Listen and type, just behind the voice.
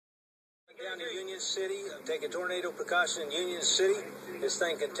Down to Union City, taking tornado precaution in Union City. This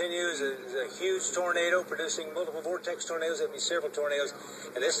thing continues. It's a huge tornado producing multiple vortex tornadoes. There'll be several tornadoes.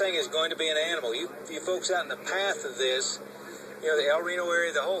 And this thing is going to be an animal. You folks out in the path of this, you know, the El Reno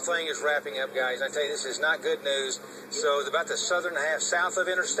area, the whole thing is wrapping up, guys. I tell you, this is not good news. So it's about the southern half, south of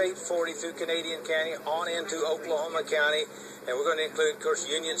Interstate 40 through Canadian County, on into Oklahoma County. And we're going to include, of course,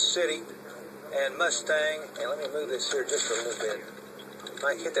 Union City and Mustang. And let me move this here just a little bit.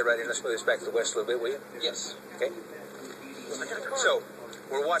 Mike, hit that right here. Let's move this back to the west a little bit, will you? Yes. Okay. So,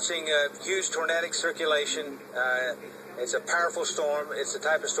 we're watching huge tornadic circulation. It's a powerful storm. It's the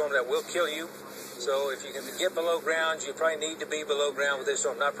type of storm that will kill you. So, if you can get below ground, you probably need to be below ground with this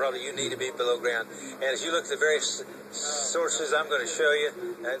storm. Not probably, you need to be below ground. And as you look at the various sources I'm going to show you,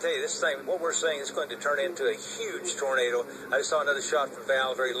 and I tell you, this thing, what we're saying is going to turn into a huge tornado. I just saw another shot from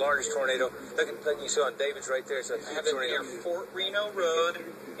Val, a very large tornado. Look you saw on David's right there. It's a huge tornado. Near Fort Reno Road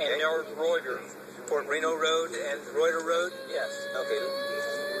and near Reuter. Fort Reno Road and Reuter Road? Yes. Okay.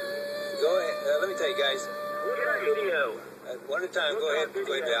 Go ahead. Let me tell you guys. Look at our video. One at a time. Go ahead,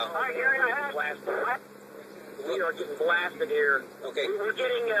 Val. All right, Gary, I have blasted. We are getting blasted here. Okay. We're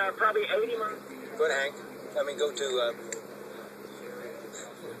getting probably 80 miles. Go ahead, Hank. I mean, go to...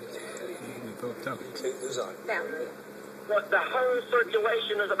 who's on? Val. Well, the whole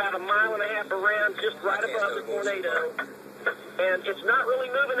circulation is about 1.5 miles around, just right above the tornado. And it's not really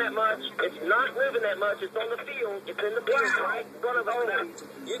moving that much. It's not moving that much. It's on the field. It's in the field right in front of us.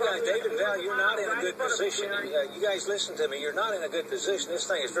 You guys, David and Val, you're not in a good position. You guys listen to me. You're not in a good position. This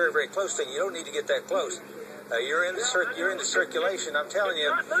thing is very, very close to you. You don't need to get that close. You're in the circulation. I'm telling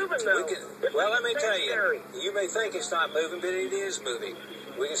you. It's not moving, though. Well, let me tell you. You may think it's not moving, but it is moving.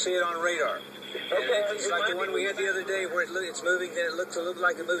 We can see it on radar. And it's like the one we had the other day where it's moving, then it looks a little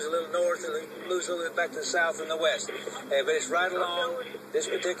like it moves a little north, and it moves a little bit back to the south and the west. But it's right along this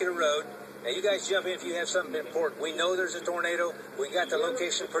particular road. Now, you guys jump in if you have something important. We know there's a tornado. We got the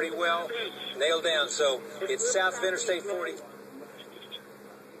location pretty well nailed down. So it's south of Interstate 40.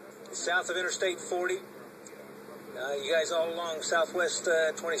 It's south of Interstate 40. You guys all along Southwest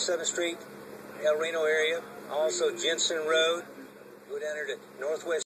 27th Street, El Reno area. Also Jensen Road. Go down here to Northwest